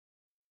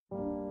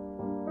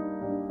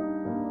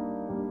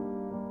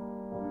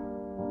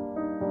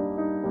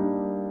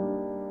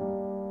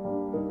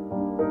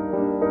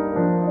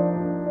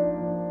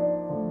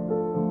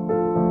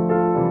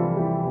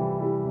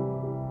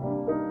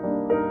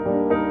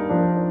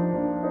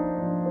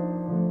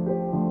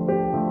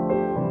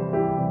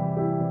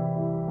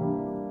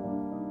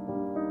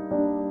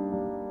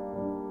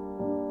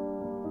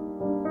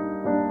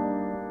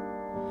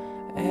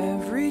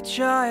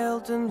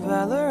child in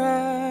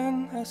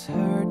Valorant has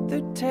heard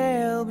the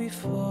tale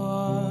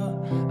before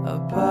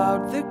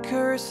about the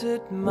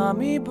cursed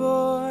mummy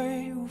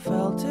boy who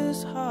felt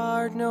his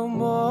heart no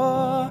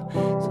more.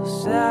 So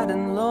sad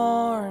and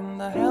lorn,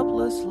 the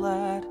helpless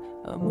lad,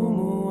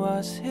 Amumu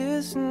was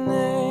his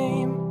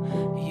name.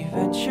 He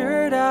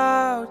ventured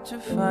out to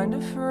find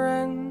a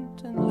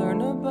friend and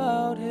learn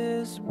about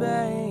his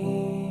bane.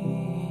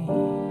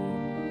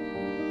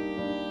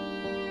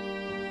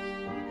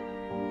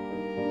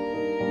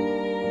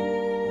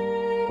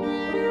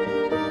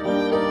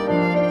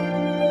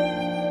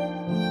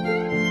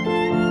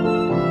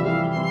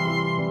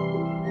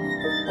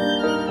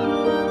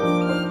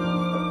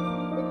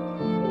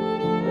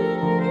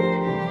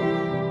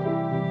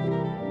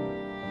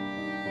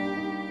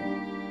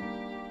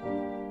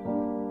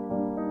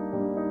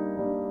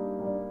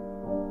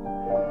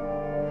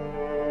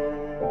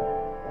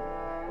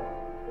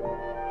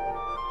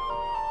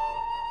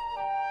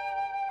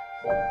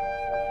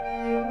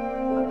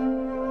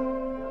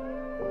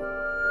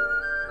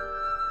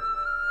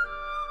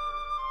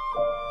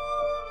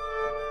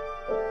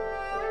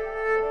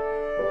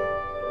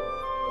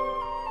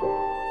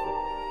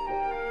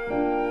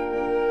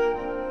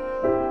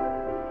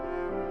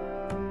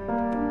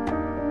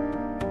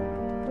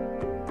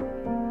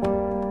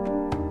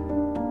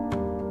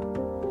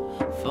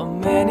 For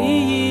many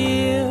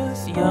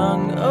years,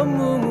 young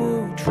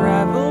Amumu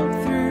traveled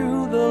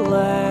through the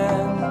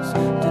lands,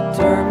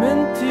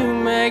 determined to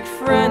make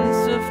friends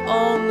if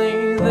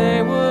only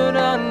they would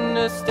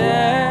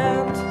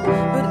understand.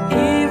 But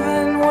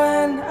even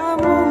when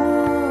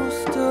Amumu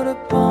stood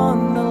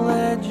upon the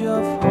ledge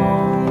of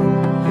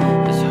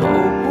home, his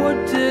hope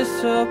would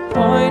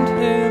disappoint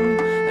him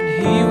and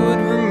he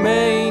would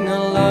remain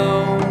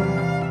alone.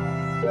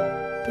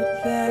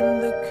 But then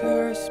the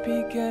curse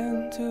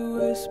began to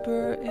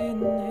whisper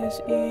in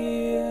his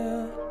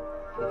ear.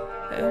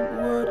 It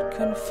would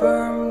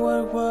confirm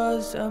what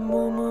was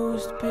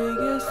Amumu's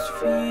biggest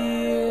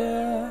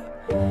fear.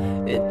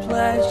 It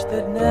pledged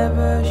that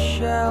never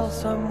shall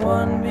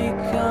someone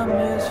become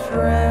his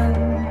friend.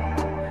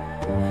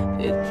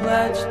 It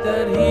pledged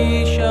that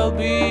he shall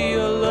be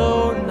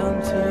alone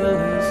until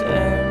his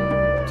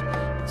end.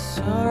 The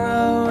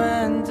sorrow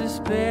and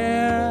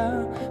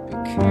despair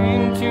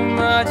became too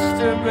much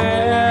to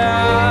bear.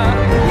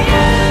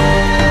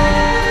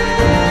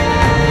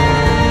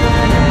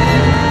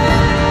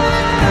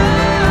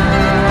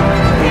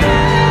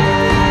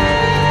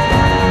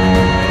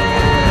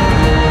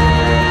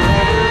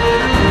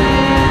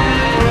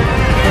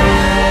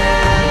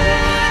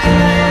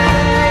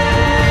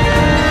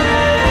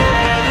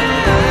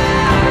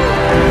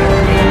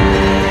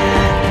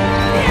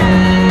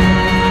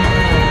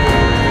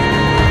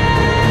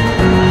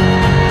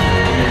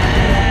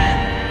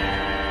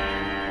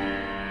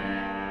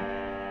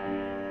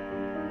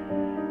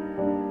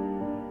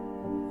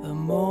 The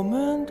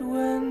moment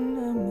when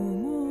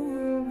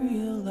Amumu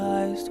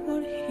realized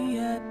what he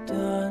had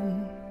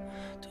done,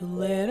 too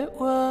late it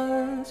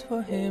was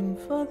for him,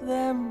 for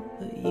them,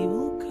 the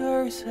evil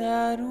curse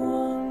had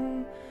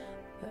won.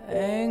 The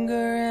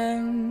anger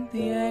and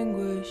the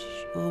anguish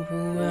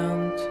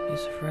overwhelmed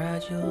his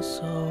fragile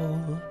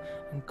soul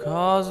and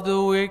caused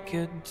a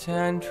wicked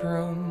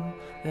tantrum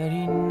that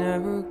he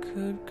never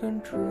could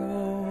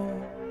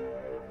control.